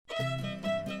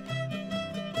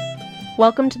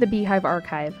Welcome to the Beehive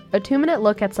Archive, a 2-minute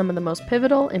look at some of the most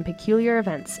pivotal and peculiar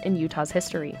events in Utah's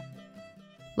history.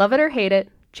 Love it or hate it,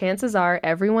 chances are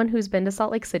everyone who's been to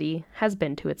Salt Lake City has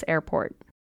been to its airport.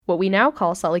 What we now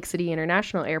call Salt Lake City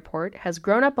International Airport has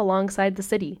grown up alongside the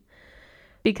city.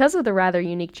 Because of the rather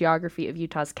unique geography of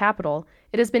Utah's capital,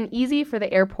 it has been easy for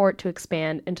the airport to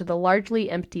expand into the largely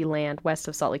empty land west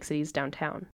of Salt Lake City's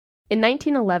downtown. In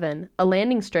 1911, a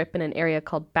landing strip in an area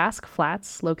called Basque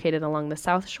Flats, located along the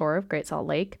south shore of Great Salt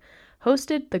Lake,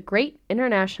 hosted the Great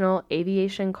International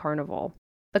Aviation Carnival.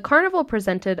 The carnival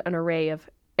presented an array of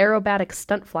aerobatic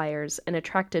stunt flyers and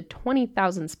attracted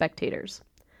 20,000 spectators.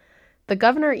 The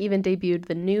governor even debuted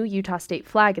the new Utah state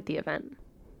flag at the event.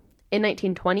 In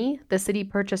 1920, the city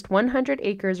purchased 100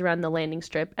 acres around the landing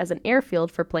strip as an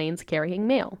airfield for planes carrying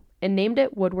mail, and named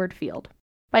it Woodward Field.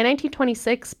 By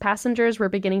 1926, passengers were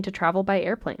beginning to travel by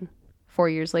airplane. 4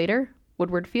 years later,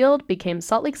 Woodward Field became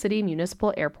Salt Lake City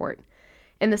Municipal Airport,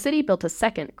 and the city built a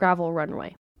second gravel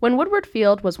runway. When Woodward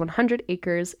Field was 100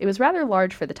 acres, it was rather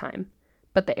large for the time,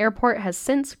 but the airport has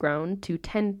since grown to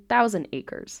 10,000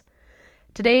 acres.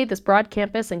 Today, this broad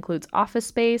campus includes office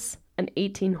space, an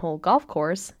 18-hole golf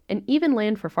course, and even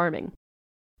land for farming.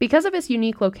 Because of its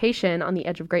unique location on the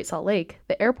edge of Great Salt Lake,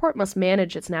 the airport must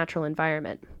manage its natural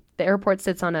environment. The airport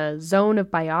sits on a zone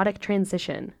of biotic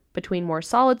transition between more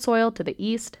solid soil to the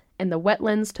east and the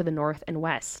wetlands to the north and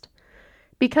west.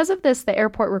 Because of this, the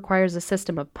airport requires a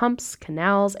system of pumps,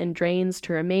 canals, and drains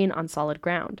to remain on solid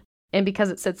ground. And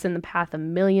because it sits in the path of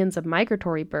millions of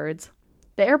migratory birds,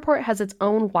 the airport has its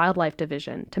own wildlife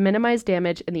division to minimize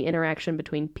damage in the interaction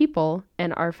between people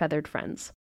and our feathered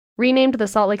friends. Renamed the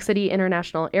Salt Lake City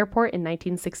International Airport in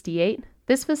 1968,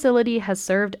 this facility has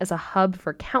served as a hub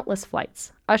for countless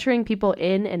flights, ushering people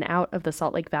in and out of the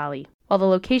Salt Lake Valley. While the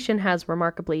location has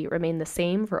remarkably remained the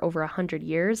same for over 100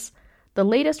 years, the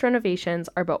latest renovations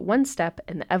are but one step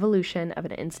in the evolution of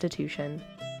an institution.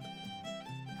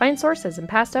 Find sources and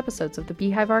past episodes of the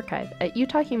Beehive Archive at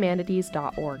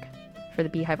utahhumanities.org. For the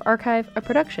Beehive Archive, a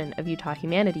production of Utah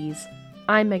Humanities,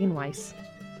 I'm Megan Weiss.